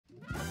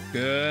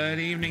Good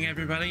evening,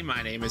 everybody.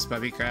 My name is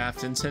Bubby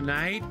Craft, and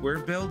tonight we're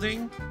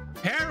building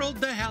Harold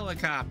the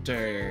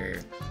Helicopter.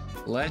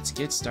 Let's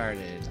get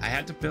started. I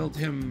had to build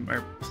him,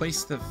 or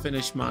place the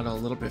finished model a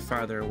little bit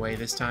farther away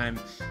this time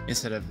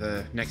instead of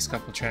the next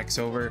couple tracks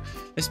over.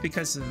 Just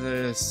because of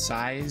the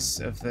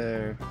size of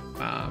the,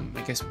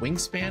 I guess,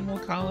 wingspan, we'll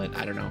call it.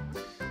 I don't know.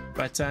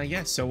 But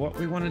yeah, so what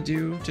we want to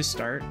do to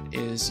start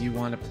is you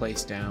want to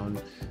place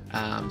down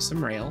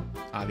some rail,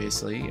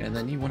 obviously, and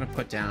then you want to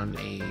put down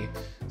a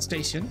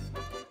station.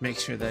 Make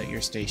sure that your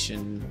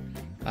station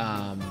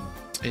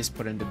is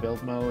put into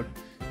build mode.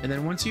 And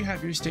then once you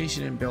have your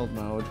station in build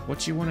mode,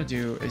 what you want to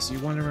do is you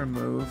want to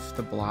remove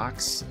the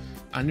blocks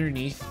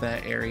underneath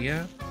that area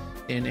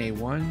in a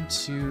 1,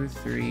 2,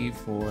 3,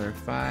 4,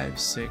 5,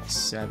 6,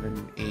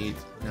 7, 8,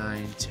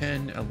 9,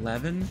 10,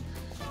 11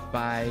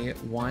 by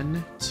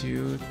 1,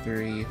 2,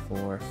 3,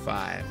 4,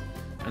 5.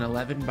 An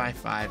 11 by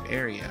 5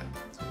 area.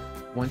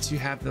 Once you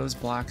have those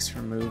blocks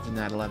removed in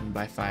that 11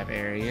 by 5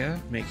 area,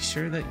 make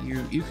sure that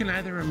you can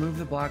either remove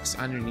the blocks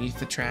underneath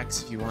the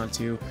tracks if you want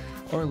to,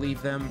 or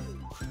leave them.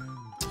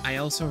 I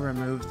also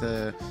removed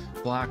the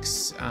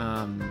blocks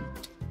and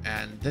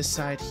this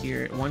side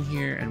here, one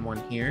here and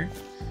one here.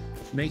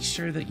 Make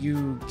sure that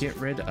you get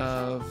rid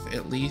of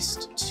at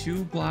least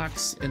 2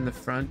 blocks in the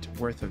front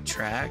worth of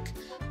track,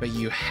 but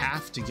you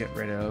have to get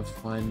rid of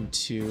 1,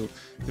 2,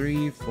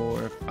 3,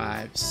 4,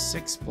 5,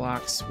 6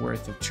 blocks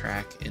worth of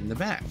track in the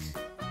back.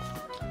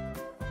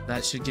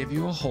 That should give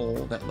you a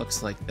hole that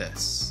looks like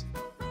this.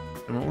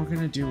 And what we're going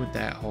to do with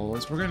that hole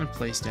is we're going to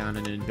place down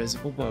an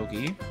invisible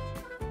bogey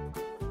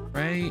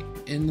right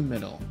in the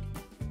middle.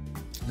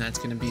 And that's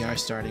going to be our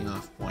starting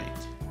off point.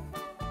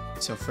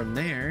 So from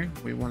there,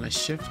 we want to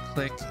shift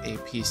click a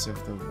piece of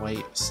the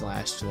white /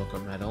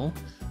 locomotive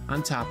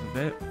on top of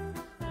it.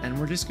 And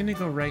we're just going to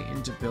go right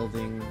into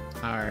building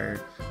our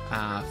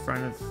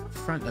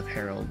front of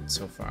Harold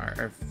so far.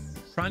 Our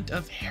front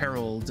of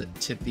Harold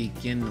to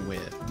begin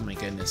with. Oh my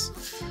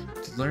goodness.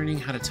 Learning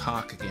how to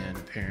talk again,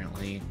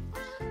 apparently.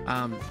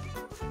 I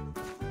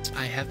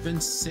have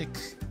been sick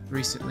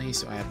recently,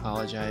 so I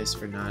apologize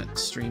for not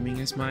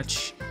streaming as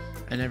much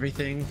and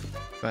everything.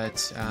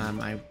 But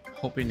I'm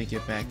hoping to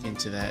get back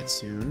into that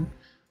soon.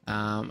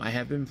 I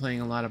have been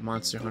playing a lot of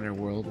Monster Hunter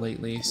World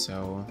lately,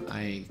 so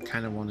I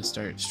kind of want to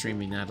start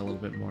streaming that a little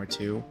bit more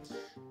too.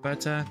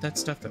 But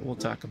that's stuff that we'll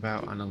talk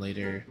about on a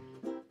later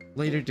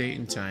date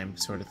and time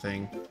sort of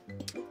thing.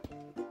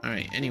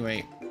 Alright,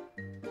 anyway,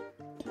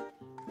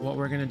 what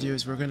we're going to do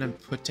is we're going to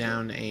put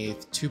down a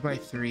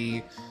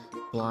 2x3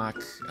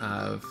 block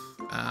of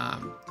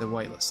the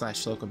white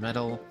 / local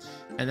metal,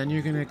 and then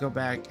you're going to go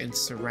back and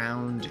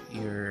surround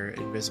your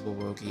invisible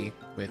bogey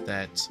with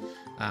that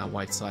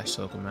white /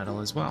 local metal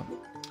as well.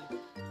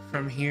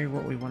 From here,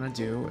 what we want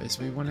to do is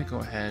we want to go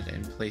ahead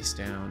and place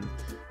down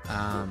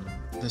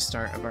the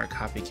start of our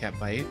copycat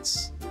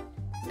bytes.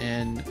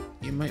 And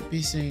you might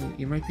be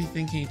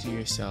thinking to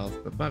yourself,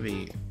 but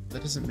Bubby,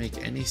 that doesn't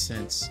make any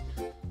sense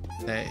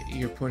that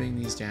you're putting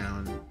these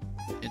down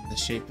in the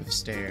shape of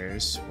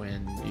stairs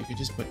when you could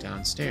just put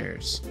down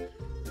stairs.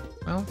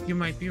 Well, you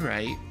might be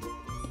right,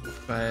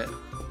 but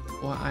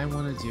what I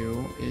want to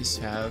do is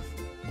have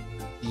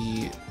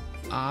the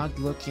odd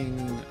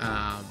looking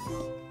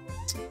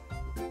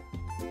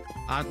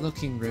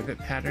rivet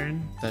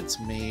pattern that's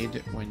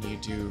made when you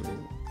do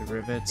the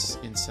rivets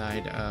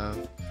inside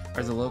of,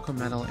 or the local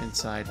metal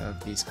inside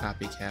of these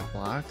copycat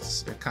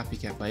blocks, or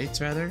copycat bytes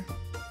rather.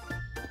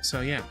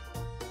 So yeah,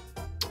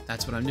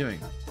 that's what I'm doing.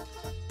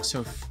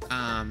 So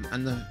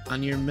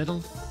on your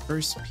middle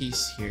first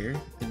piece here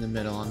in the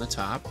middle on the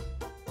top,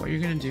 what you're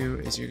going to do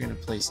is you're going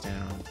to place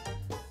down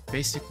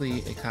basically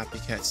a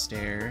copycat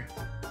stair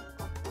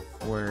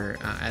for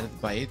out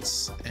of the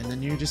bytes, and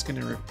then you're just going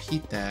to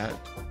repeat that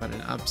but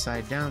an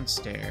upside down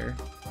stair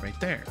right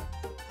there.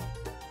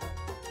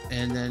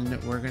 And then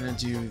we're going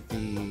to do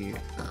the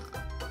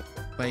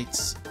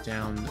bytes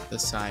down the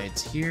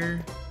sides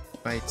here,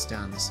 bytes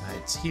down the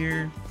sides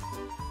here,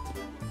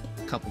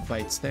 a couple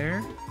bytes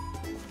there,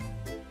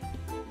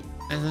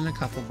 and then a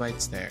couple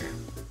bytes there.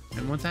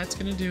 And what that's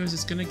going to do is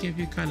it's going to give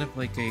you kind of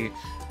like a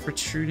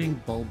protruding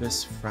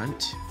bulbous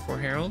front for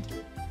Harold.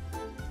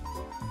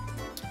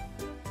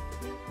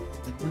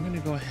 And we're going to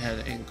go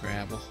ahead and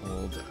grab a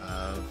hold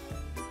of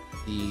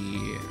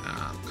the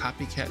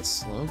copycat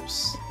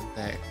slopes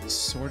that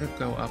sort of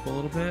go up a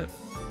little bit.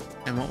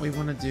 And what we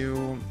want to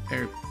do,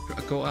 or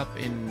go up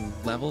in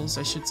levels,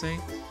 I should say.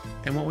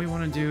 And what we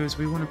want to do is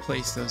we want to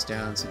place those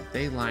down so that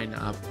they line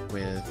up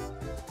with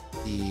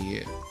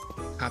the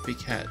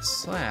copycat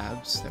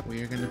slabs that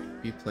we are going to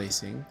be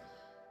placing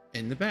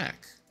in the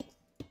back.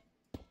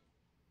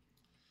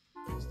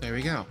 So there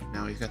we go.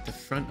 Now we've got the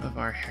front of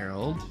our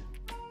Harold.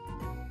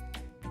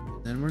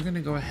 Then we're going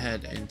to go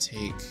ahead and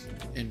take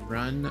and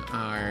run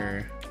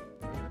our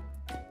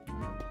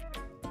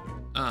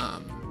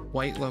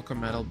white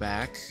locomotive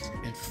back,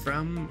 and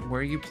from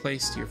where you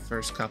placed your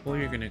first couple,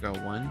 you're going to go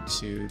 1,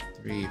 2,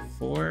 3,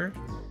 4.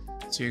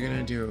 So you're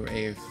going to do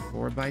a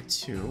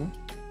 4x2.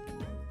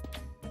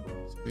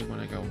 we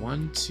want to go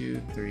 1,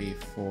 2, 3,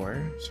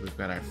 4. So we've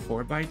got our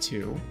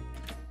 4x2.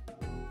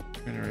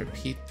 We're going to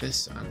repeat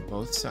this on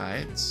both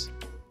sides.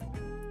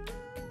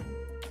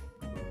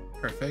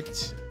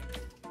 Perfect.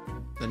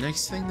 The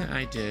next thing that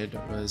I did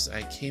was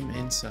I came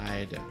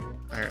inside,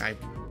 or I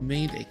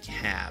made a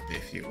cab,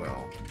 if you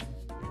will.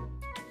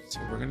 So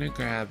we're going to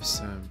grab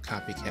some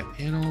copycat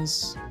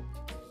panels.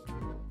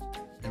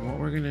 And what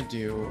we're going to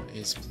do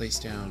is place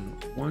down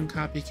one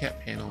copycat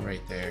panel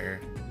right there,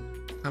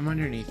 come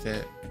underneath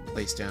it,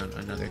 place down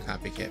another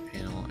copycat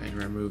panel, and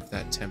remove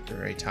that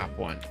temporary top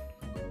one.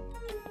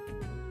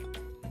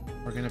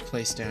 We're going to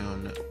place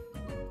down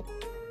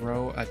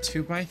a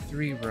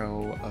 2x3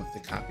 row of the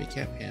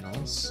copycat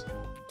panels.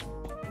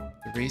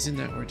 The reason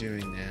that we're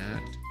doing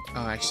that,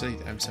 oh actually,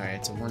 I'm sorry,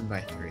 it's a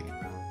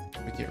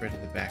 1x3. We get rid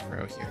of the back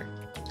row here.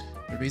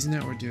 The reason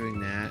that we're doing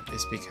that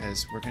is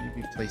because we're going to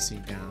be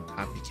placing down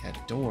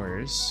copycat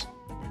doors.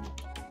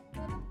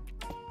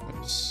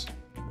 Oops.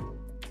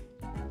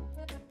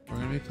 We're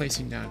going to be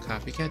placing down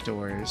copycat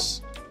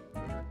doors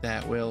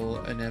that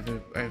will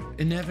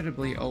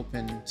inevitably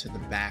open to the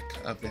back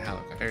of the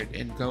helicopter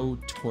and go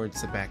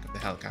towards the back of the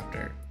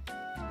helicopter.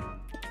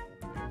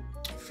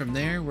 From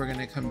there, we're going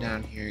to come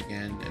down here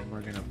again and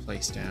we're going to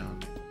place down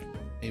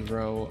a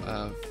row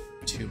of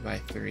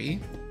 2x3.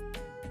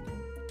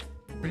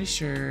 Pretty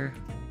sure,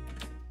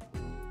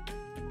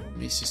 let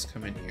me just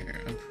come in here.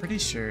 I'm pretty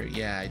sure,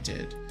 yeah, I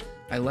did.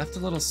 I left a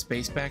little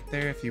space back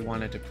there if you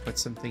wanted to put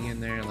something in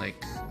there,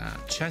 like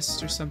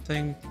chest or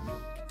something.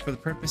 For the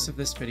purpose of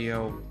this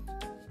video,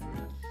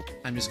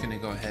 I'm just going to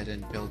go ahead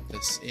and build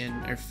this in,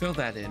 or fill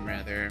that in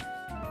rather,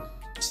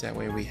 so that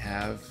way we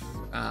have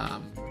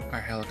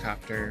our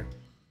helicopter,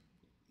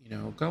 you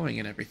know, going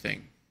and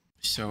everything.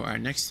 So our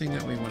next thing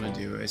that we want to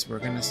do is we're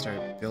going to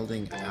start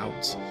building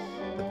out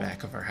the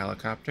back of our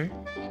helicopter.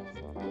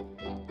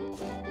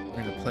 We're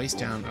going to place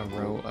down a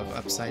row of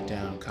upside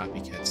down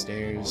copycat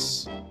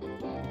stairs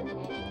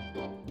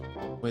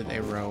with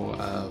a row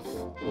of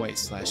white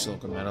 /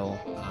 local metal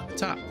on the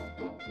top.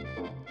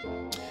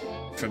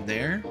 From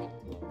there,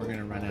 we're going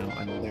to run out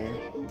another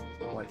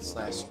white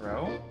 /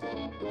 row.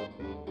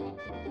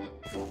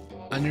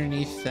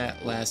 Underneath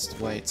that last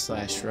white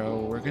 / row,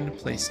 we're going to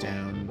place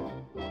down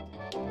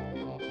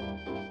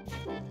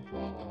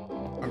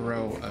a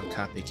row of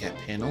copycat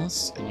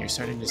panels, and you're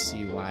starting to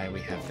see why we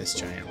have this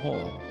giant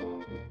hole.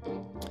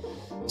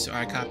 So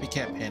our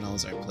copycat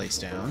panels are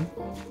placed down,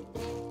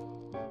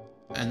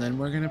 and then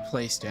we're going to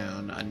place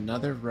down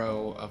another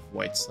row of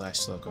white /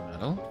 local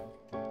metal.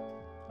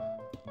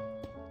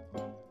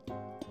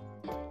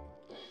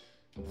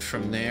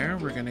 From there,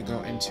 we're going to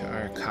go into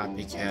our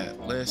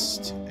copycat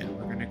list, and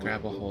we're going to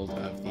grab a hold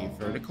of the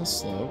vertical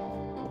slope,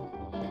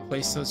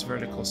 place those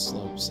vertical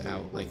slopes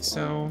out like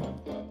so,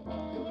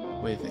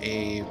 with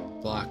a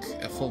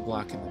full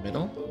block in the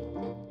middle.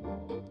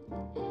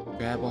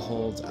 Grab a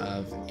hold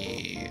of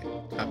a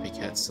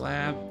copycat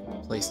slab,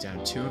 place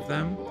down 2 of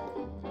them,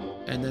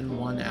 and then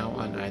 1 out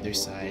on either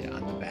side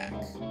on the back.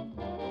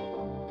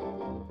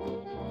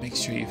 Make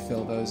sure you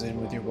fill those in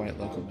with your white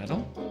local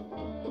metal.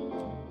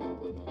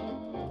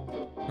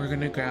 We're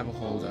going to grab a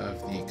hold of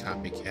the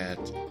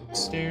copycat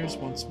stairs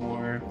once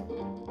more,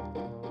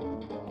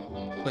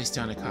 place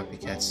down a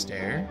copycat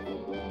stair,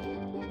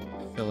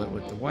 fill it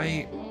with the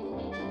white,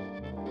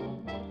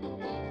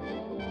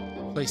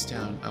 place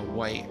down a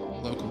white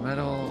local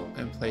metal,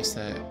 and place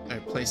the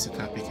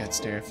copycat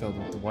stair filled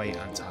with the white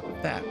on top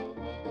of that.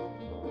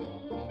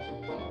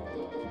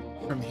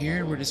 From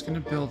here, we're just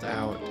going to build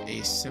out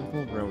a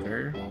simple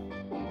rotor.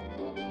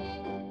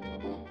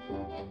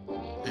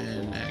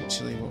 And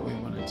actually what we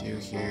want to do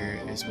here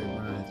is we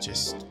want to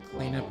just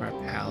clean up our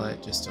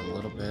palette just a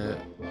little bit.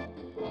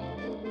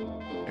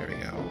 There we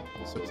go.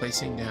 So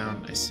placing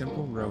down a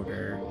simple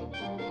rotor,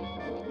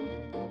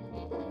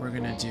 we're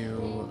going to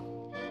do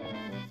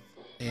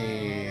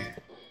a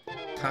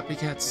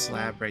copycat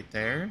slab right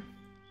there,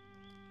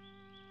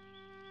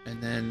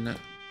 and then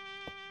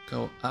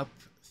go up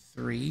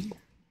 3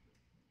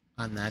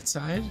 on that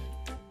side,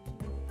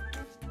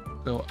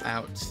 go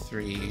out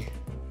 3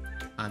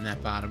 on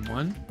that bottom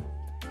one,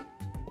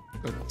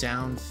 go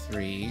down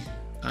 3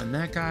 on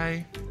that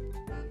guy,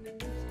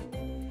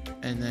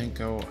 and then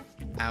go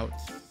out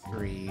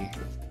 3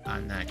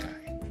 on that guy.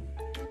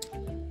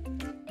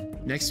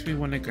 Next, we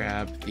want to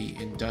grab the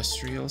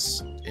industrial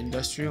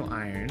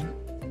iron.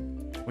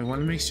 We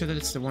want to make sure that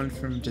it's the one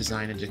from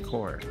Design and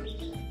Decor.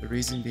 The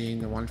reason being,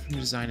 the one from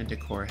Design and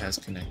Decor has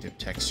connective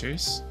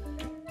textures,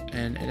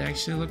 and it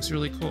actually looks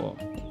really cool.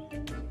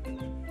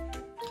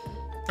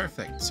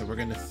 Perfect, so we're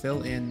going to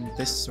fill in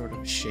this sort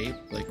of shape,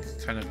 like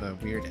kind of a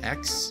weird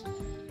X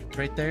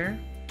right there.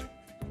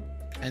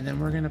 And then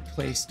we're going to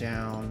place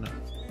down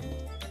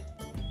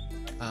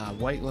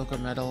white local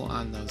metal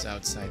on those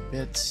outside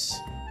bits.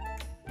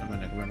 I'm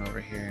going to run over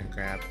here and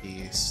grab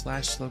the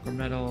 / local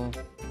metal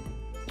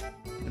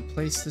and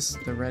place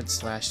the red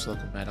 /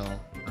 local metal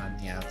on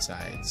the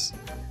outsides.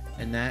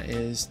 And that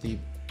is the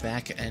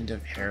back end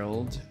of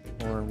Herald,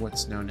 or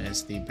what's known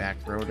as the back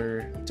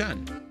rotor,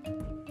 done.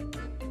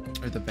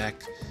 Or the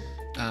back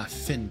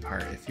fin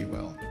part, if you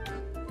will.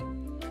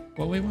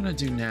 What we want to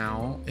do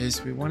now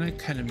is we want to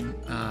kind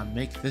of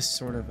make this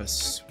sort of a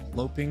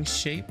sloping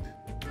shape.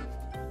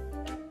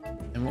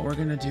 And what we're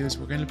going to do is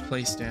we're going to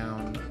place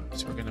down,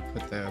 so we're going to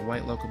put the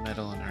white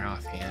locometal in our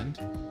offhand.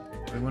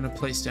 We want to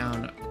place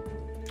down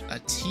a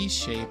T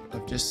shape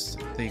of just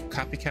the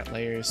copycat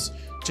layers,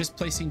 just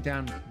placing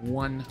down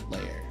one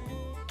layer.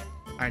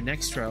 Our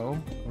next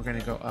row, we're going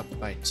to go up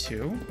by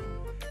 2.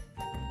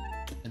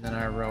 And then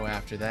our row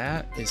after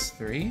that is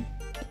 3.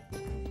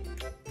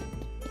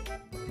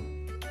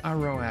 Our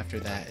row after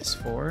that is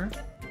 4.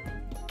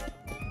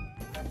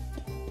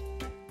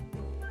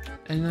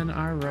 And then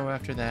our row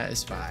after that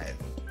is 5.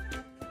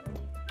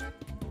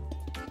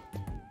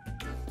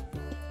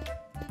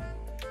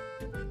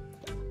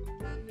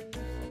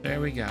 There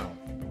we go.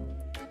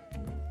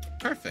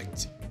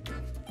 Perfect.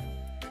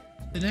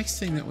 The next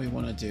thing that we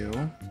want to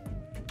do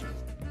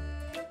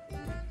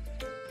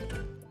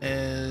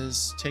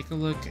is take a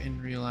look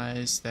and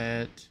realize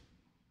that,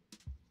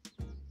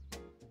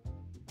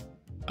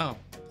 oh,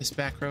 this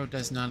back row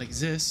does not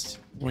exist.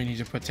 We need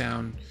to put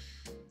down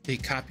the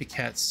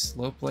copycat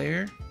slope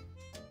layer.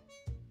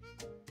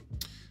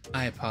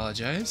 I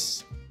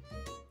apologize.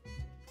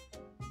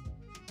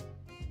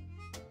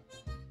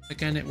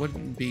 Again, it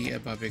wouldn't be a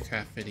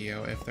Bubbycraft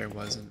video if there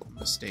wasn't a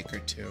mistake or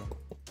two.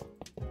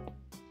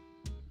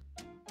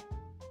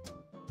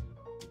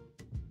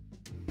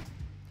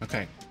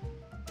 Okay.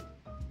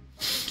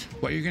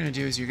 What you're going to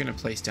do is you're going to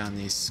place down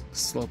these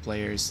slope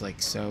layers like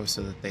so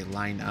that they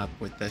line up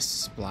with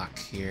this block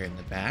here in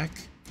the back.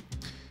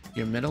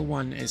 Your middle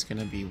one is going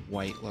to be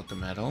white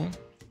locometal,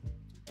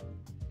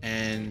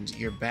 and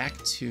your back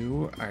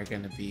two are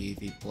going to be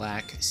the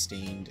black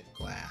stained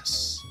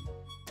glass.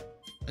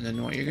 And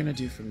then what you're going to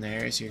do from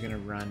there is you're going to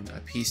run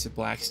a piece of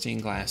black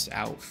stained glass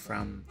out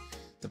from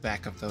the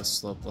back of those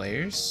slope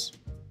layers,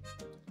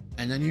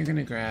 and then you're going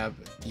to grab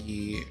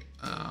the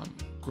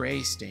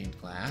gray stained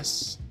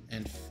glass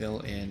and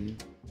fill in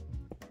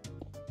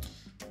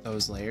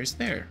those layers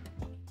there.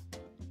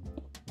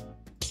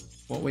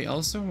 What we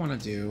also want to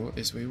do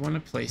is we want to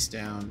place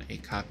down a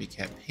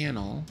copycat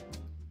panel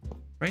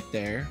right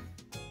there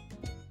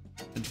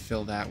and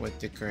fill that with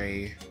the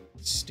gray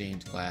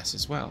stained glass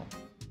as well.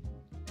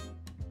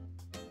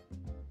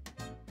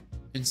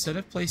 Instead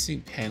of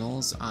placing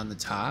panels on the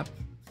top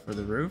for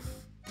the roof,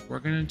 we're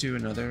going to do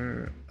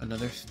another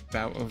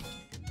bout of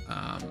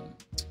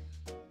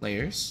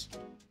layers.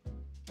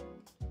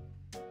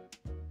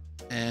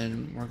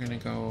 And we're gonna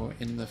go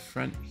in the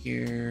front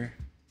here.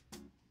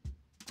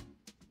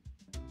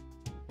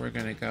 We're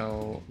gonna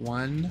go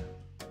 1,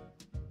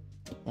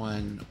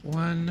 1,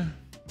 1,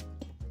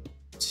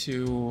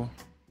 2,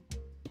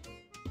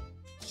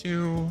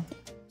 2,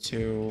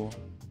 2,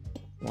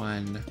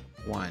 1,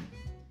 1.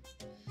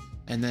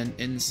 And then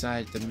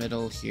inside the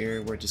middle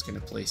here, we're just gonna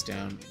place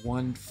down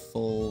one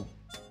full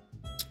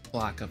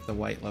block of the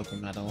white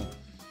locometal.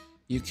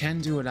 You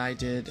can do what I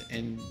did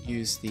and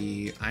use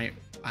the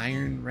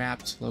iron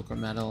wrapped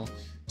locometal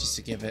just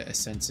to give it a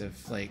sense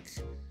of, like,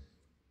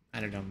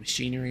 I don't know,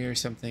 machinery or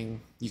something.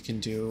 You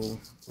can do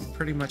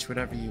pretty much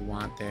whatever you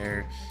want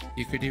there.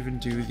 You could even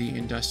do the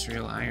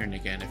industrial iron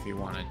again if you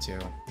wanted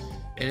to.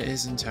 It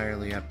is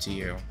entirely up to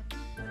you.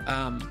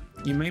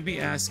 You may be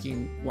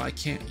asking, why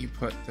can't you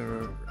put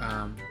the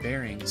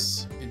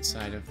bearings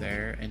inside of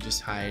there and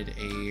just hide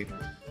a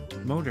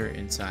motor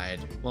inside?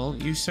 Well,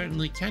 you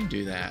certainly can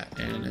do that,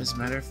 and as a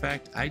matter of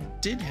fact, I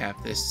did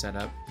have this set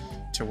up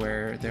to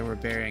where there were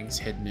bearings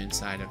hidden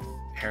inside of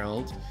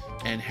Harold,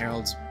 and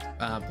Harold's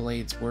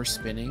blades were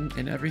spinning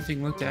and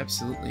everything looked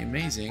absolutely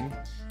amazing.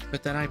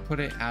 But then I put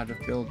it out of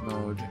build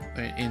mode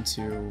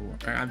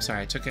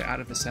I took it out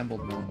of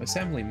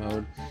assembly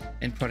mode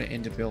and put it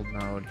into build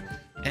mode,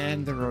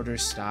 and the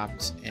rotors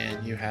stopped,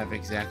 and you have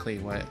exactly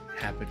what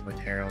happened with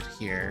Harold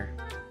here,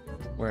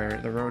 where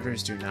the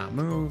rotors do not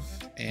move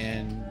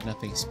and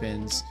nothing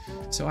spins.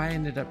 So I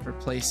ended up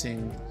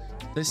replacing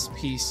this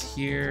piece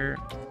here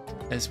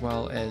as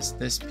well as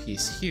this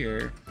piece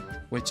here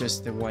with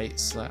just the white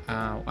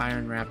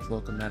iron wrapped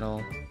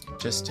locometal,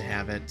 just to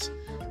have it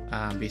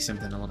be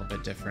something a little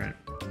bit different.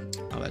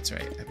 Oh, that's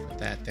right, I put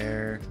that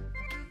there.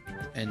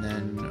 And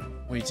then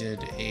we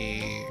did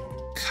a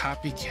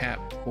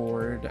copycat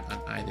board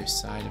on either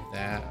side of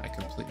that. I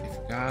completely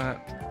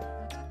forgot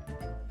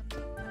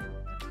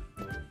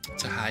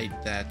to hide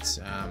that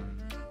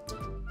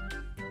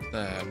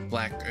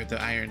the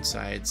iron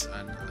sides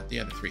on the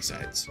other 3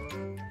 sides.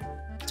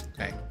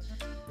 Okay,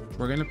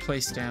 we're gonna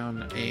place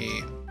down a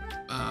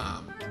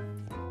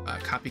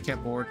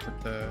copycat board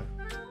with the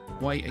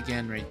white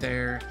again right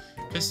there,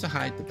 just to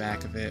hide the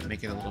back of it,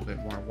 make it a little bit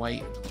more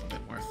white, a little bit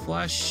more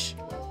flush.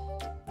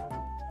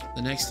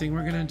 The next thing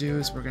we're gonna do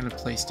is we're gonna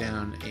place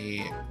down a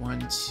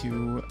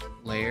 1-2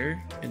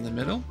 layer in the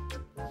middle,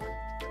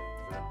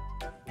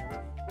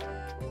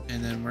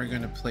 and then we're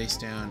gonna place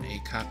down a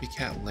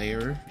copycat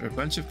layer, or a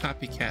bunch of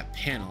copycat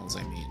panels,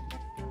 I mean.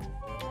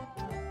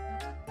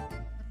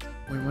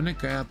 We want to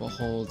grab a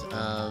hold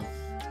of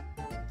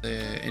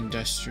the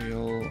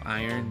industrial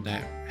iron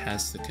that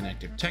has the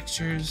connective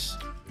textures,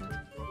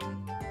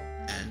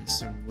 and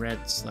some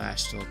red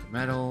slashed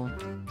locometal,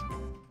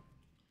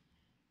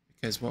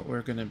 because what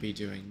we're going to be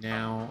doing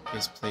now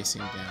is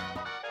placing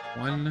down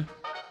one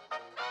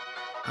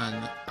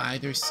on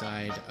either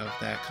side of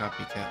that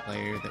copycat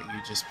layer that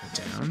you just put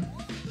down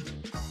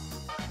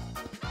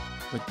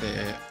with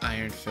the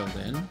iron filled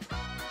in.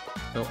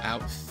 Go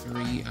out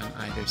 3 on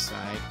either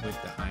side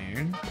with the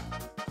iron.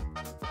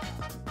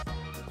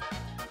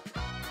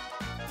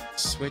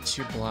 Switch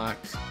your block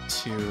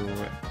to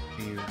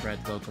the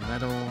red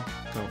locometal.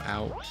 Go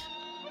out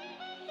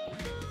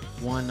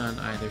 1 on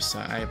either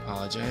side. I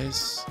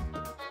apologize.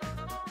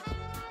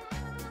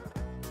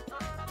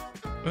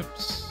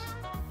 Whoops.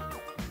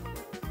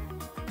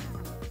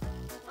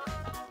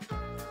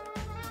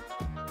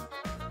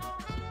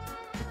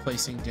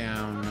 Placing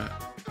down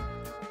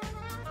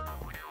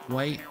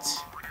white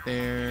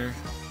there,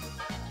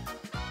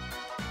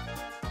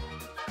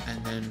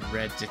 and then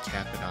red to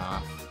cap it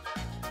off.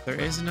 There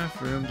is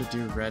enough room to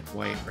do red,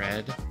 white,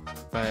 red,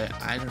 but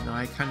I don't know,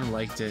 I kind of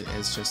liked it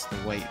as just the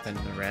white then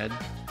the red.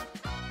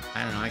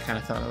 I don't know, I kind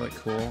of thought it looked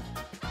cool.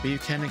 But you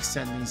can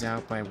extend these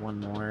out by 1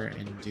 more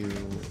and do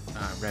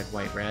red,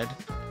 white, red.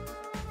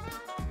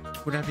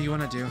 Whatever you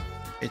want to do,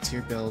 it's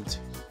your build.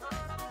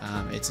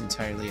 It's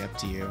entirely up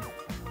to you.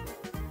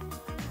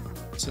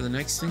 So the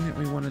next thing that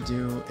we want to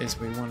do is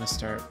we want to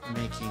start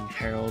making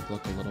Harold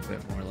look a little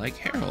bit more like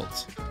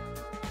Harold.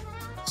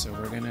 So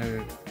we're going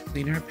to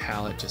clean our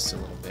palette just a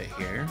little bit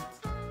here.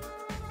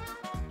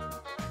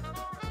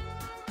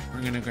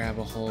 We're going to grab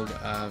a hold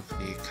of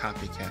the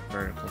copycat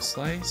vertical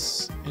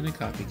slice and a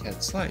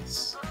copycat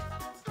slice.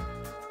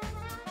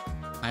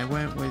 I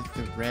went with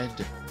the red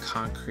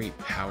concrete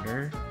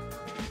powder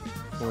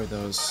for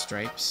those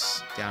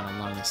stripes down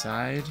along the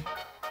side.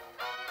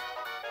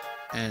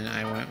 And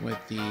I went with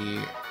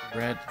the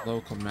red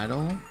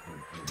locometal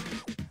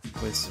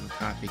with some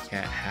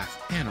copycat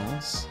half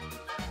panels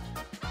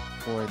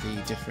for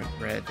the different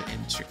red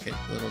intricate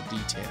little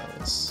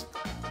details.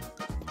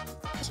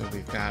 So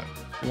we've got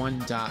 1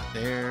 dot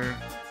there.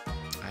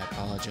 I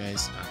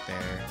apologize, not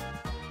there.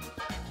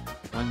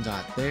 1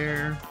 dot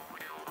there.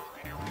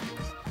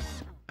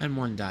 And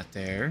 1 dot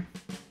there.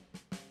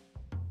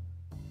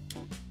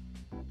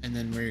 And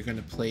then we're going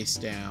to place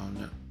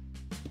down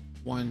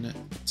 1,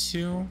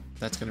 2.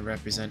 That's going to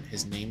represent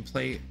his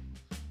nameplate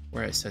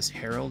where it says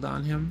Harold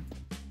on him.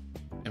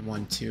 And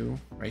 1, 2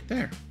 right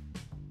there.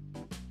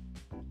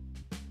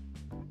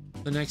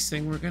 The next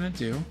thing we're going to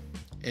do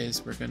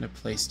is we're going to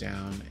place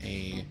down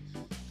a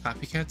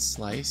copycat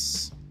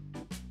slice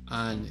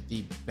on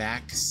the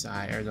back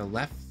side, or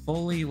the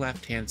fully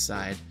left-hand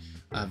side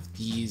of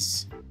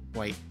these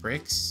white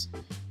bricks,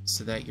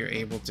 so that you're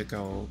able to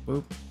go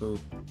boop, boop,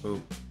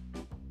 boop,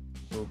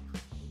 boop,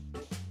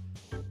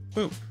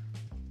 boop.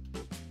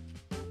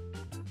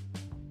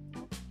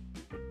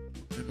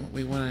 And what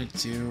we want to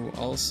do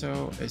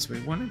also is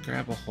we want to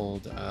grab a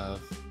hold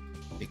of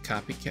the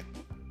copycat,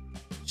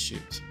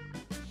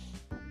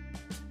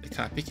 the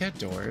copycat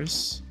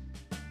doors,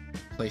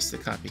 place the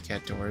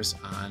copycat doors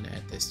on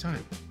at this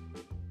time.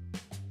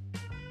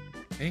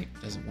 Okay,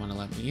 doesn't want to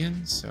let me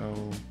in, so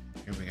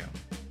here we go.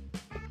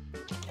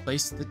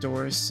 Place the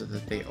doors so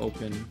that they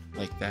open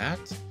like that.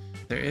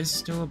 There is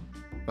still a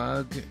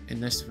bug in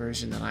this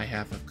version that I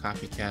have of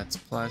Copycats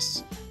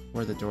Plus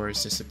where the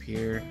doors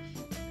disappear.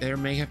 There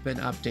may have been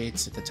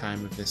updates at the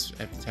time of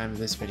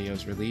this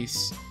video's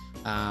release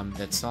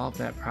that solved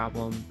that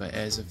problem, but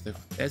as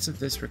of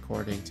this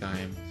recording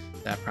time,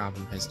 that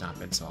problem has not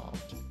been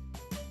solved.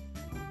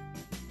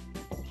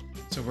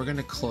 So we're going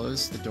to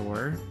close the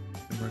door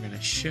and we're going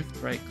to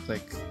shift right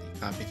click the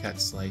copycat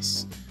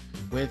slice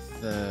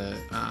with the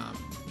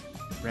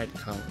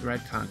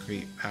red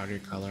concrete powder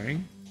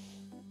coloring,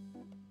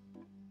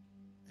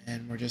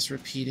 and we're just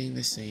repeating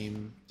the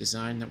same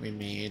design that we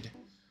made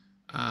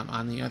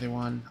on the other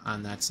one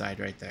on that side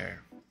right there.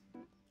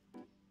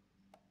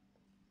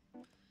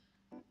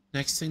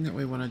 Next thing that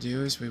we want to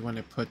do is we want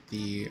to put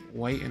the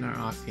white in our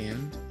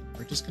offhand.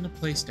 We're just going to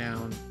place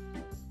down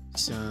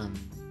some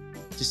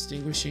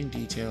distinguishing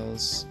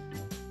details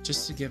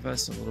just to give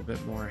us a little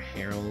bit more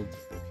Harold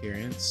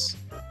appearance.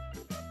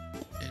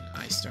 And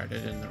I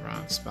started in the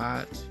wrong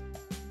spot.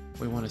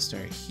 We want to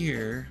start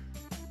here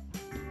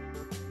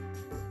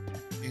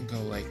and go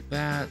like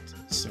that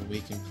so we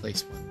can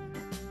place one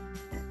there.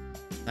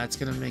 That's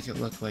going to make it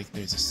look like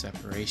there's a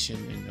separation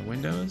in the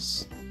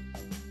windows,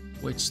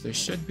 which there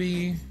should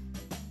be.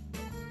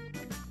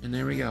 And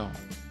there we go.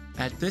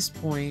 At this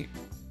point,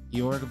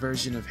 your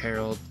version of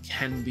Harold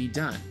can be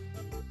done.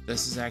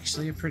 This is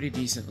actually a pretty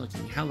decent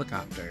looking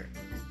helicopter.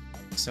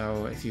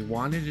 So if you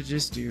wanted to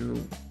just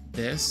do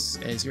this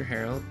as your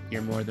Harold,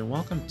 you're more than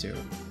welcome to.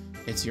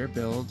 It's your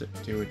build,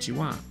 do what you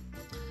want.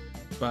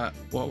 But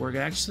what we're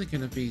actually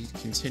going to be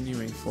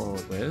continuing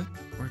forward with,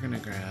 we're going to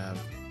grab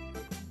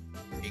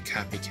a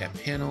copycat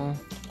panel.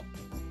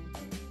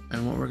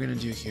 And what we're going to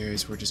do here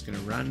is we're just going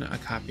to run a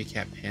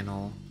copycat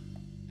panel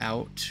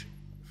out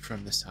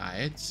from the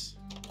sides.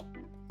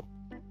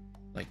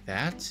 like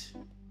that.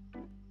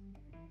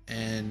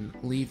 And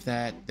leave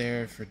that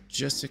there for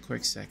just a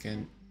quick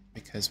second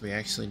because we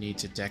actually need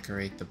to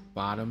decorate the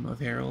bottom of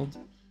Harold,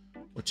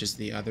 which is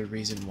the other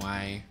reason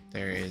why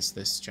there is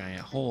this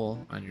giant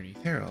hole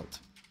underneath Harold.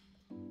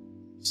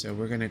 So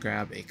we're going to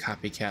grab a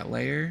copycat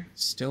layer,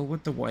 still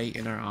with the white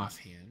in our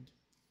offhand,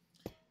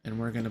 and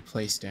we're going to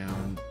place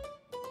down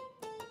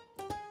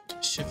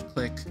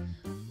shift-click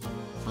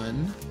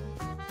one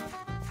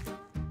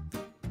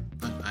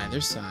on either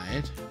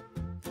side,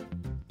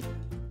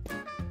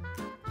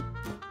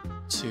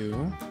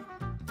 2,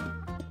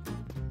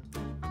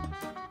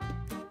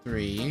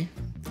 3,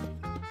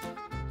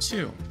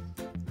 2.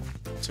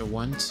 So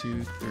 1,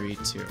 2, 3,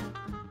 2.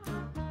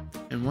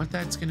 And what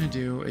that's going to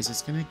do is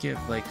it's going to give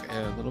like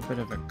a little bit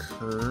of a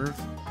curve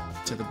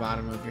to the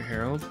bottom of your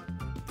Herald.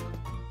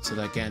 So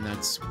that, again,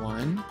 that's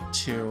 1,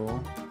 2,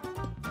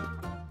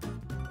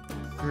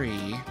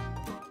 3,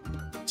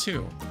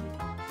 2.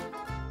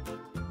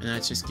 And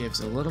that just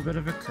gives a little bit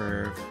of a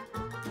curve.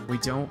 We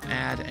don't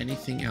add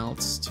anything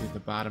else to the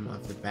bottom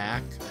of the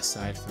back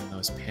aside from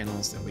those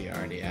panels that we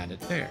already added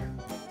there.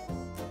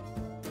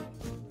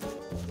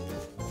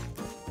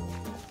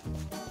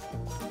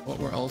 What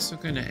we're also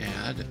going to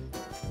add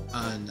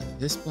on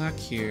this block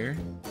here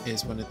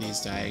is one of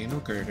these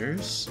diagonal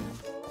girders,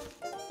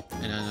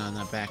 and then on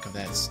the back of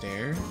that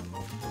stair,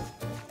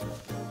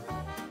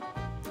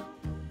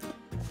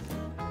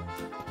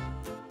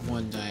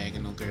 one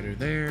diagonal girder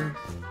there,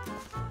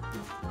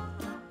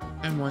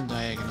 and one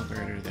diagonal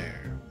girder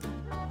there.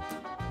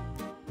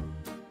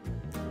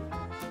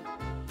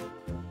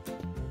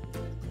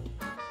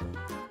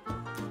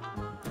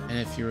 And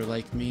if you were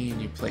like me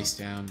and you placed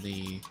down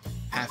the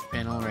half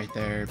panel right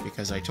there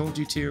because I told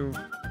you to,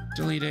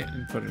 delete it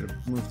and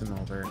move them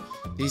over.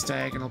 These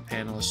diagonal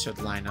panels should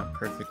line up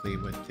perfectly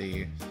with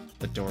the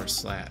door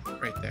slat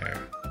right there.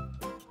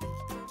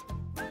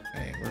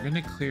 Okay, we're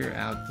gonna clear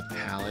out the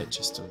palette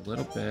just a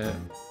little bit.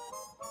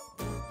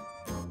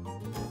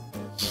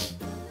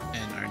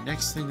 And our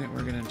next thing that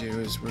we're gonna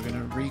do is we're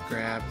gonna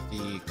re-grab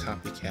the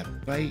copycat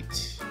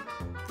bite,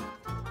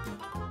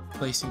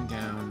 placing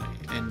down,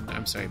 and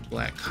I'm sorry,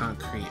 black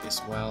concrete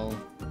as well.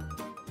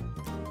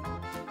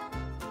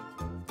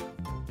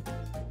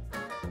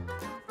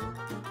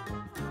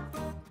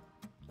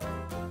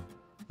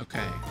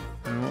 Okay,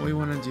 and what we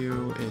want to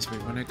do is we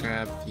want to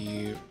grab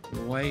the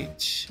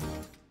white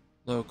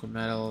local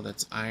metal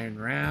that's iron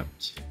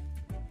wrapped,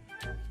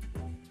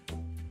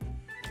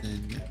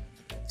 and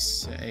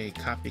a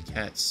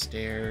copycat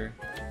stair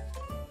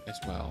as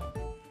well.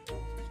 So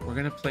we're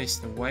going to place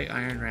the white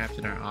iron wrapped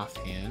in our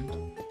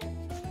offhand,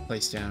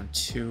 place down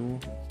 2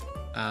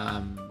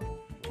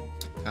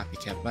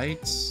 copycat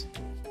bites,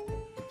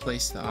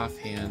 replace the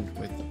offhand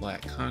with the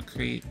black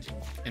concrete,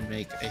 and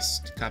make a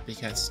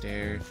copycat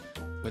stair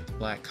with the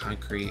black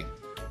concrete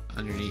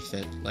underneath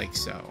it, like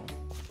so.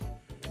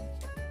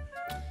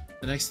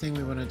 The next thing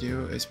we want to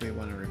do is we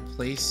want to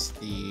replace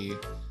the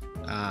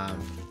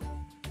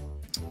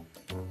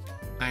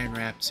iron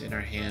wrapped in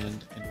our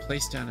hand and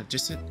place down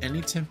just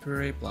any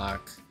temporary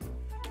block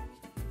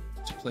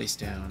to place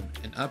down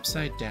an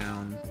upside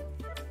down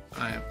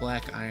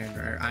black iron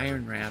or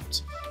iron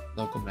wrapped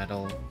local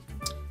metal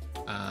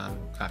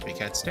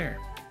copycat stair.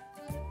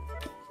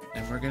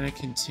 And we're going to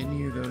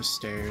continue those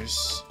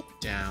stairs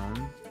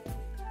down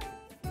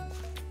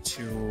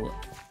to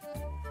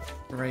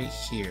right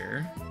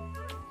here,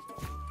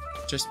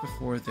 just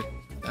before the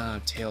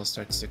tail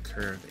starts to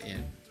curve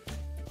in.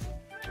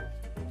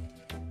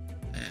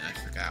 And I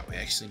forgot, we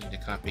actually need a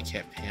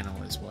copycat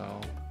panel as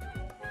well.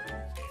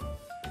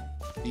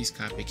 These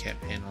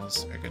copycat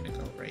panels are going to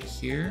go right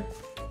here,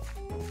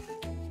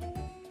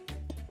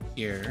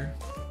 here,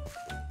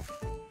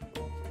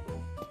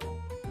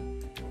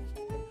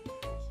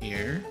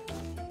 here,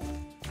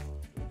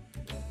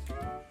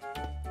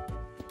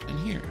 and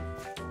here.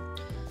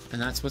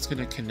 And that's what's going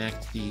to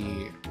connect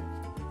the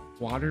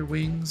water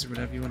wings, or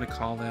whatever you want to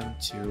call them,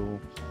 to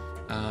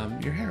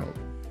your Herald.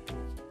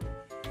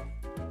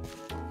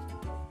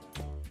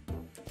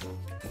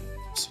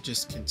 So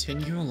just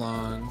continue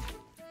along,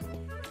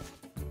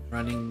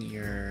 running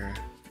your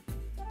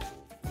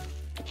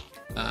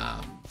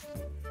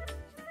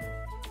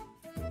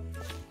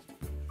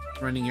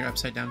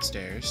upside down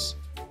stairs,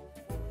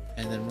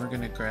 and then we're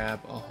going to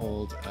grab a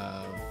hold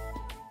of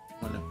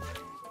one of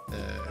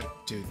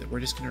we're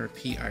just going to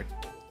repeat our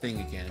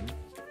thing again.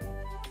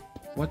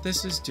 What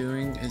this is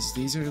doing is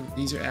these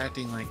are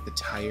acting like the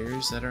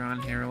tires that are on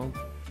Harold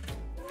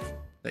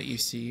that you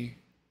see.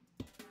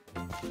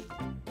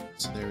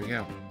 So there we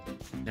go.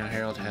 Now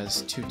Harold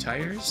has 2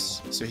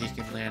 tires, so he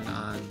can land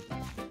on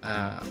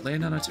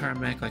a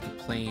tarmac like a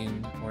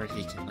plane, or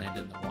he can land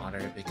in the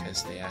water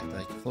because they act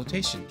like a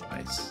flotation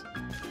device.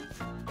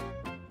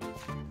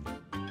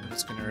 I'm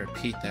just going to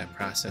repeat that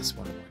process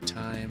one more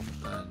time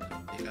on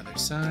the other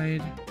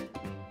side.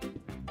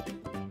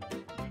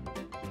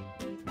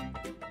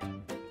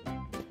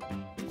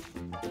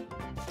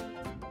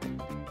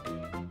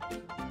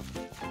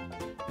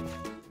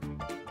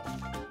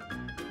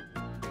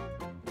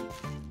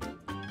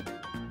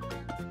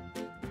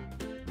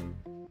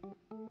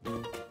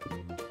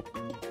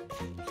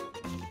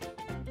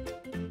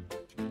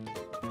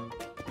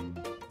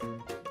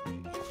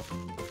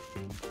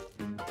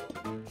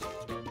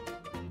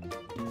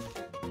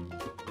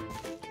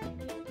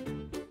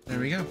 There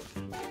we go.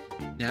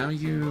 Now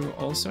you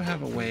also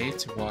have a way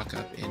to walk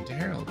up into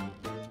Harold.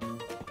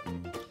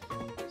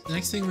 The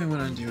next thing we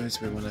want to do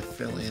is we want to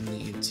fill in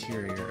the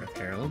interior of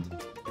Harold.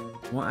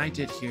 What I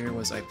did here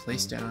was I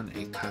placed down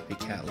a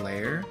copycat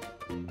layer,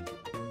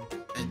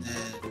 and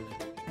then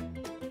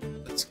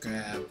let's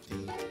grab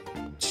the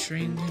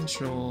train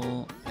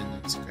control and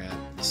let's grab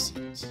the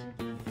seat.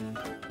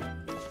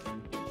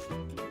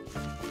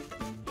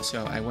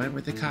 So I went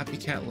with the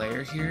copycat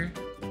layer here,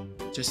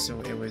 just so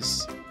it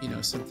was, you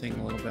know, something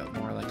a little bit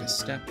more like a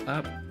step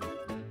up.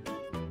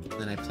 And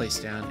then I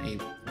placed down a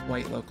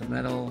white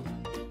locomotive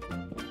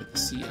with the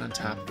seat on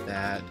top of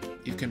that.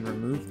 You can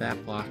remove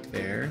that block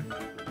there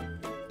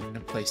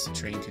and place the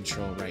train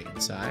control right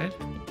inside.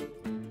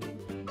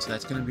 So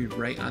that's going to be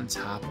right on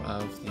top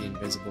of the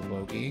invisible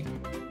bogey.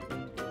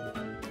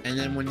 And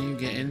then when you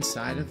get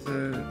inside of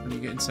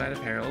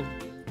Harold,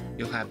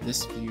 you'll have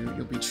this view.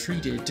 You'll be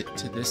treated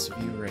to this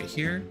view right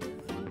here.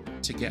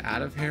 To get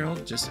out of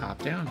Harold, just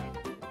hop down.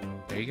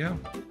 There you go.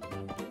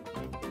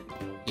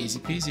 Easy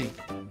peasy.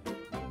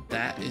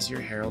 That is your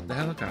Harold the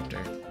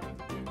helicopter.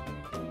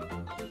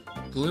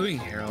 Gluing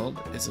Harold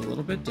is a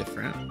little bit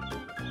different.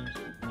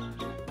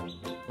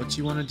 What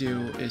you want to do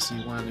is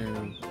you want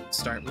to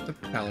start with the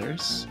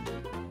propellers.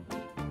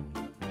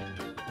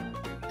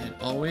 And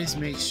always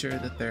make sure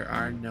that there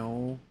are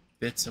no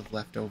bits of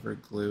leftover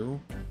glue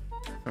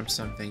from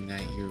something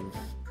that you've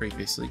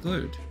previously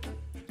glued.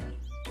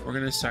 We're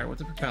going to start with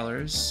the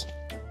propellers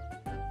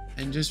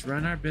and just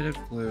run our bit of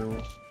glue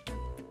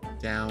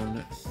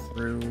down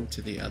through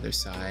to the other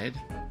side,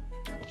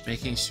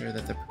 making sure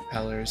that the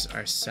propellers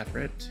are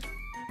separate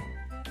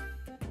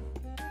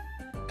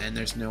and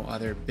there's no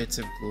other bits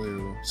of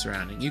glue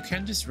surrounding. You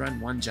can just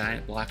run one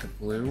giant block of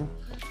glue,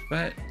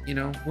 but you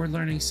know, we're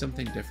learning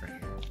something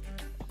different here.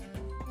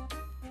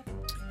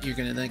 You're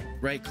going to then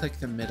right click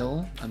the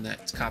middle on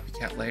that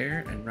copycat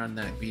layer and run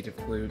that bead of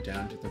glue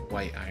down to the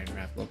white iron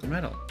wrap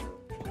locomotive.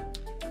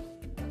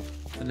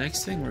 The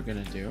next thing we're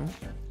going to do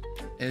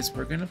is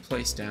we're going to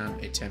place down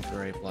a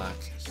temporary block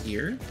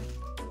here.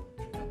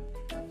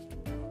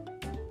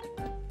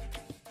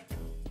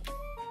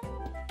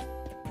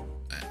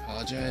 I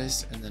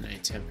apologize, and then a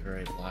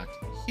temporary block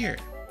here.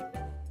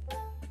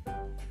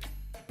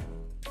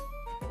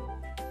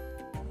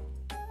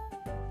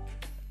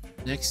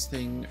 Next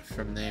thing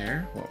from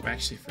there, well,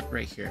 actually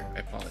right here, I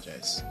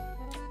apologize.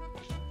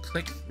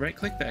 Right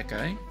click that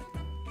guy,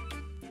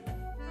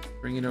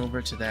 bring it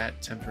over to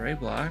that temporary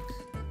block.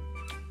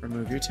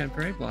 Remove your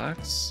temporary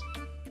blocks.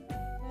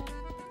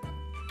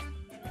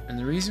 And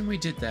the reason we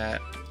did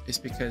that is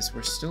because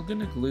we're still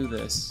going to glue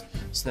this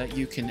so that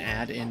you can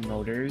add in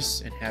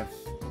motors and have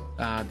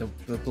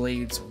the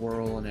blades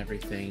whirl and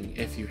everything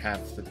if you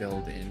have the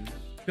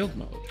build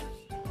mode.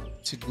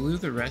 To glue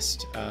the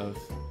rest of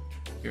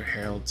your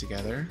Harold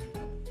together,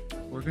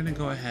 we're going to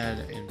go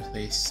ahead and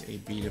place a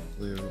bead of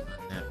glue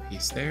on that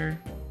piece there.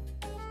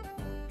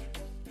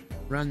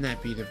 Run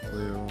that bead of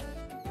glue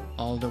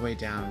all the way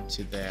down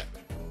to that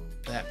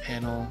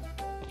panel.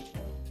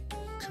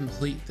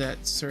 Complete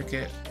that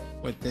circuit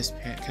with this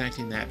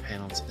connecting that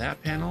panel to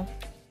that panel.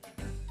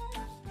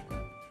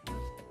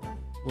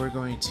 We're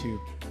going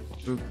to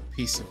boop a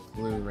piece of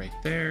glue right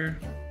there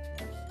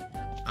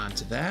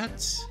onto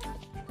that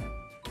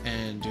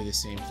and do the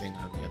same thing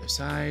on the other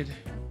side,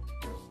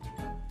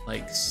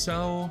 like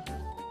so.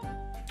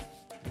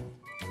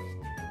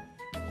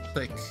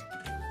 Click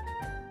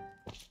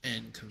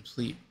and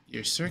complete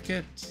your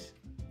circuit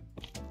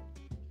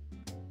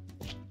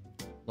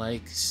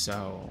like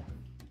so.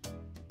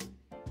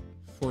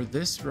 For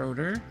this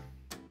rotor,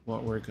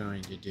 what we're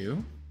going to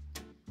do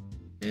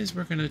is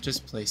we're going to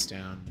just place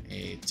down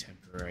a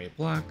temporary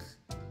block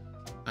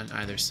on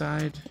either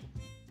side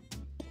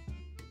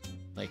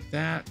like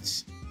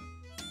that,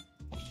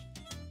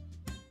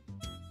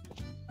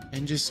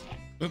 and just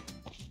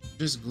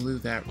glue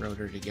that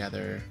rotor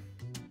together.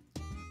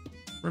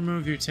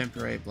 Remove your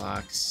temporary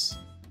blocks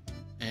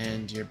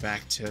and you're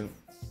back to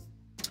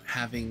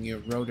having your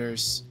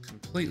rotors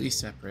completely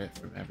separate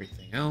from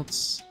everything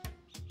else.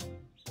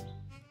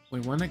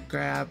 We want to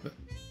grab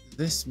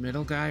this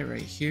middle guy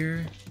right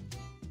here,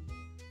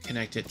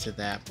 connect it to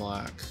that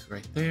block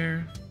right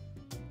there,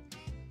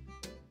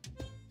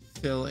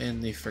 fill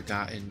in the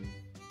forgotten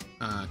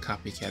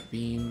copycat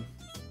beam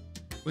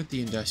with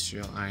the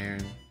industrial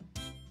iron,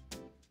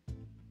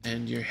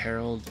 and your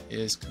Harold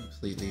is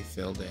completely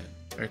filled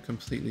in, or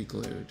completely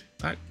glued.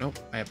 Nope,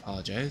 I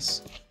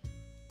apologize.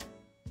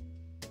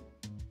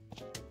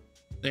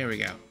 There we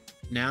go.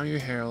 Now your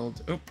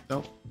Harold,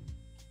 nope,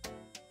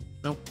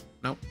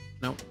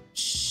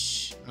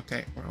 shh.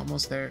 Okay, we're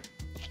almost there.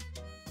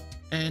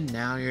 And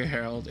now your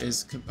Harold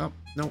is,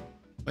 nope,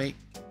 wait.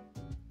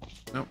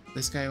 Nope,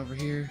 this guy over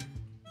here.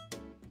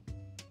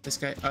 This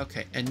guy,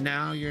 okay, and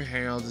now your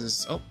Harold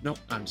is, nope,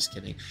 I'm just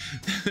kidding.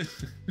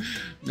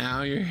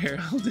 Now your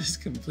Harold is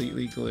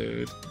completely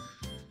glued.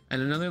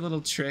 And another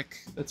little trick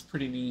that's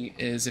pretty neat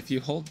is if you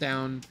hold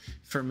down,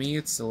 for me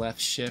it's the left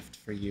shift,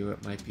 for you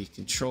it might be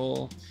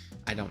control.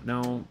 I don't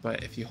know,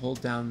 but if you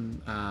hold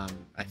down,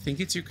 I think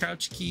it's your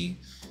crouch key,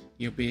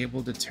 you'll be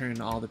able to turn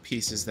all the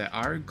pieces that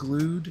are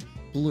glued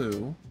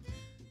blue,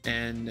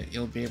 and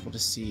you'll be able to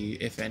see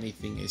if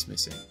anything is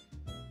missing.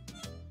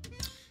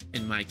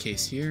 In my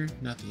case here,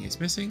 nothing is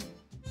missing,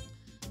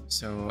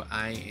 so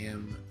I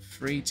am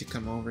free to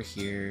come over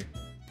here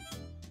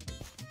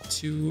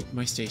to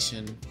my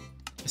station,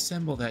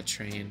 assemble that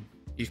train.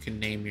 You can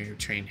name your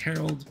train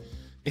Harold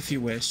if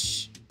you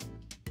wish,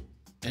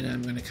 and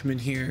I'm going to come in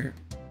here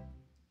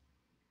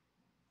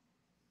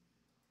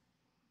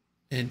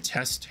and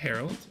test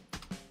Harold.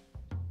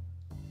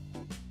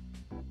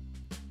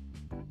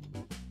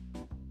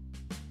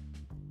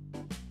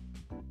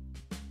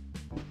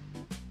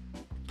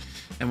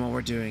 And what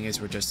we're doing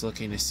is we're just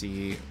looking to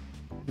see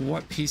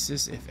what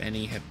pieces, if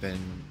any, have been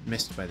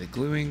missed by the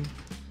gluing.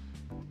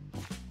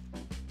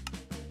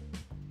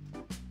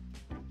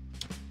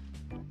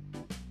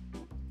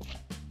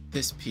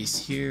 This piece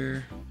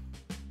here,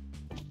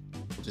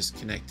 we'll just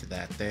connect to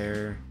that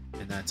there,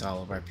 and that's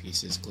all of our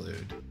pieces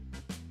glued.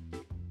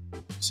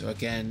 So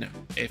again,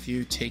 if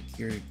you take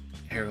your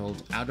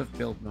Herald out of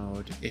build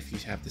mode, if you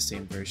have the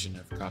same version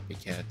of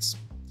copycats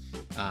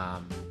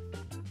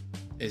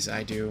as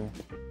I do,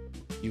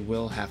 you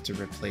will have to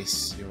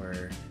replace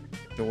your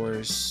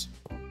doors.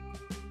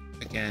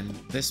 Again,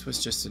 this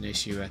was just an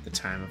issue at the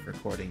time of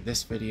recording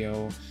this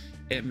video.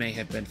 It may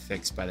have been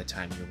fixed by the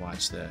time you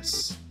watch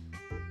this.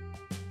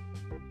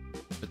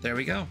 But there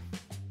we go.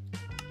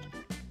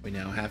 We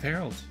now have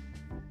Harold.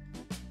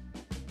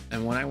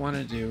 And what I want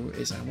to do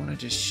is I want to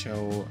just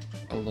show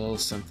a little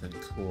something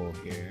cool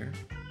here.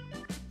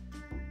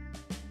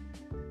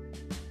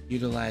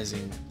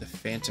 Utilizing the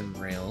phantom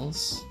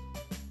rails.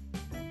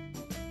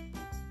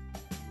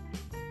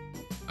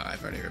 Oh,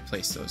 I've already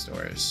replaced those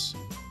doors.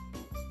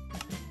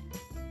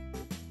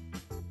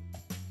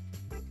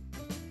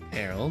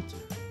 Harold.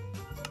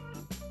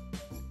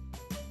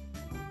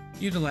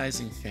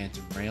 Utilizing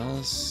phantom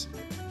rails.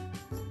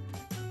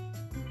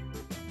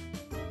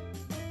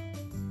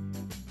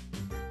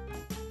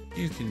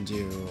 You can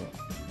do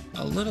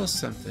a little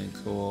something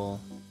cool.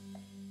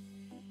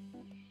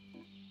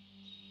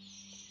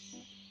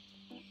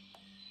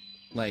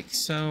 Like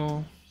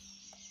so.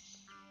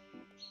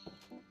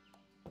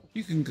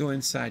 You can go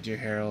inside your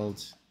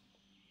Herald.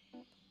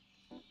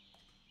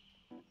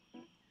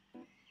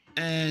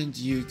 And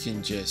you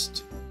can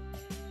just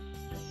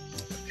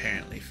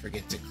apparently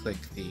forget to click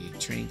the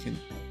train.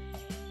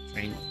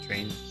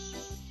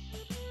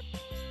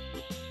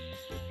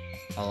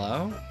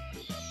 Hello?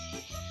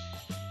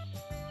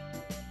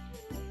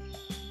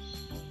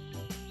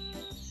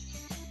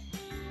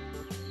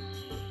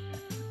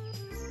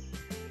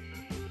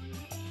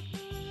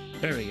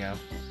 There we go.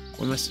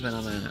 We must have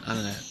been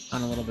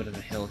on a little bit of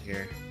a hill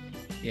here.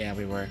 Yeah,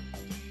 we were.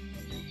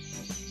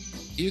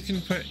 You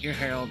can put your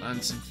Herald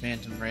on some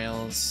phantom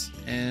rails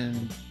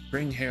and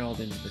bring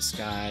Harold into the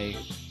sky.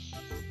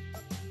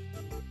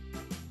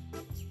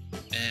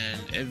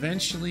 And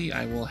eventually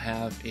I will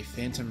have a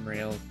phantom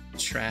rail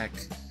track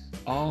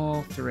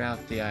all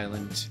throughout the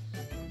island,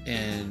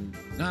 and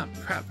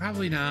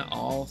probably not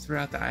all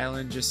throughout the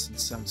island, just in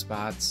some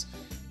spots,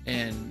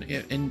 and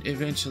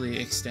eventually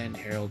extend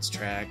Harold's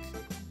track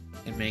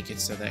and make it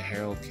so that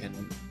Harold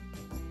can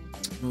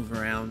move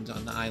around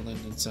on the island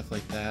and stuff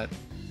like that.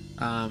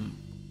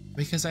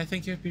 Because I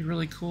think it'd be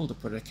really cool to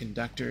put a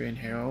conductor in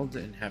Harold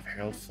and have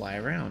Harold fly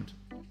around.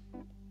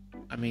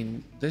 I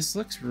mean, this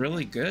looks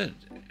really good,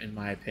 in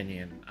my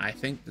opinion. I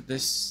think that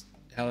this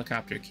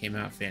helicopter came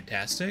out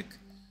fantastic.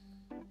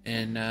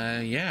 And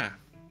yeah,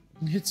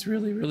 it's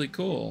really, really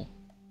cool.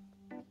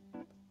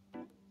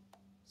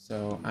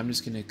 So I'm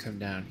just gonna come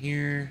down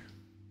here.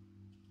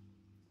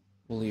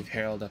 We'll leave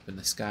Harold up in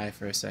the sky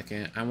for a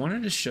second. I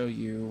wanted to show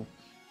you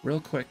real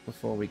quick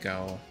before we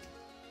go.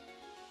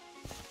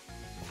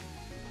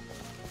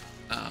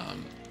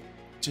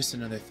 Just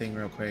another thing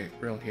real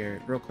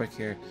quick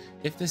here.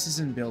 If this is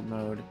in build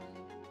mode,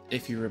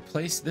 if you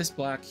replace this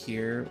block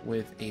here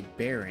with a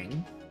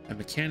bearing, a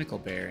mechanical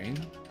bearing,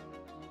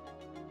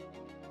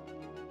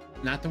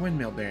 not the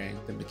windmill bearing,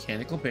 the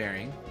mechanical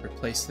bearing,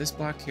 replace this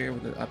block here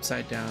with an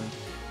upside down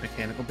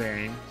mechanical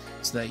bearing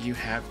so that you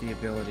have the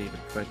ability to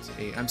put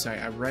a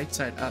right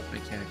side up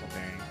mechanical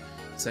bearing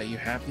so that you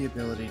have the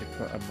ability to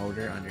put a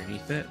motor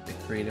underneath it, the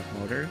creative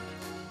motor.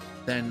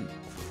 Then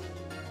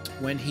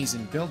when he's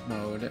in build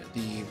mode,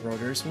 the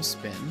rotors will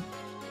spin.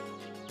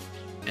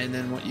 And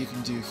then what you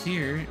can do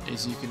here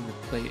is you can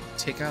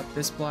take out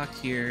this block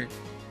here,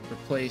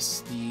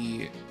 replace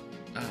the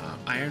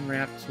iron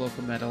wrapped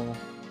locomotive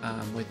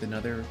with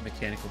another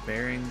mechanical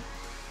bearing,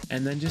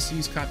 and then just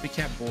use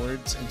copycat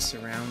boards and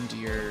surround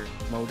your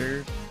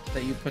motor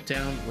that you put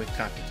down with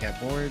copycat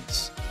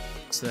boards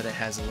so that it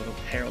has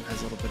Harold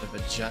has a little bit of a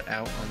jut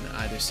out on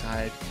either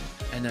side,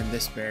 and then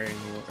this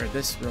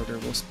this rotor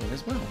will spin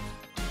as well.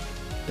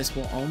 This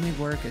will only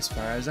work, as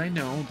far as I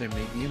know. There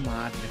may be a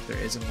mod, and if there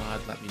is a mod,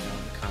 let me know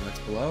in the comments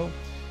below.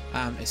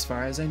 As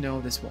far as I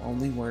know, this will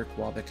only work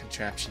while the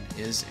contraption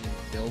is in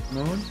build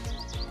mode.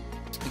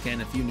 Again,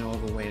 if you know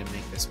of a way to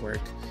make this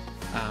work,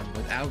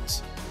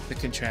 without the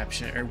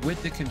contraption, or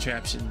with the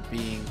contraption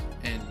being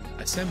in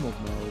assembled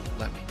mode,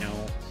 let me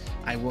know.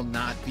 I will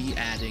not be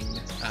adding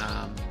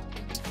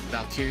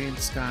Valkyrian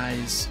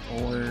skies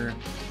or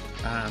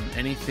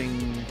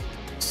anything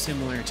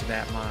similar to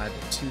that mod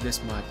to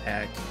this mod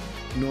pack,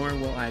 nor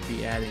will I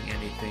be adding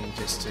anything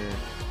just to, you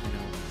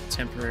know,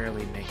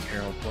 temporarily make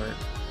Herald work.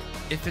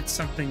 If it's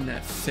something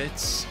that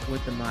fits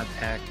with the mod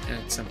pack and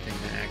it's something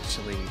that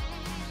actually,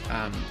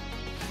 I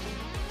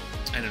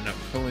don't know,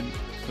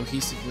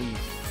 cohesively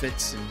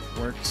fits and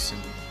works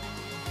and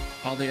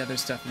all the other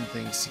stuff and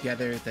things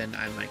together, then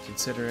I might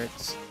consider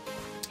it.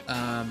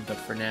 But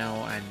for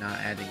now, I'm not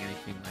adding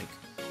anything like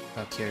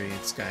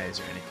Valkyrian skies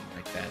or anything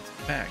like that to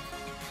the pack.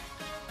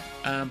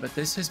 But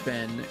this has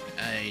been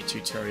a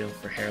tutorial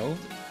for Herald.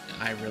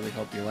 I really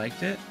hope you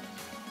liked it.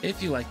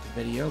 If you liked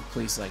the video,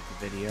 please like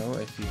the video.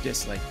 If you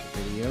disliked the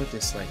video,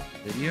 dislike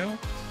the video.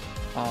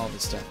 All the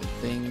stuff and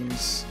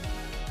things.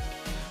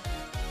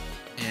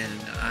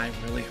 And I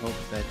really hope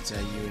that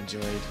you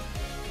enjoyed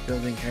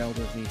building Herald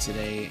with me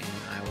today,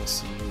 and I will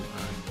see you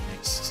on the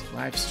next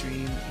live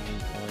stream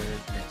and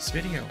or next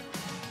video.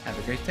 Have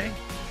a great day.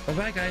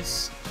 Bye-bye,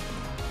 guys.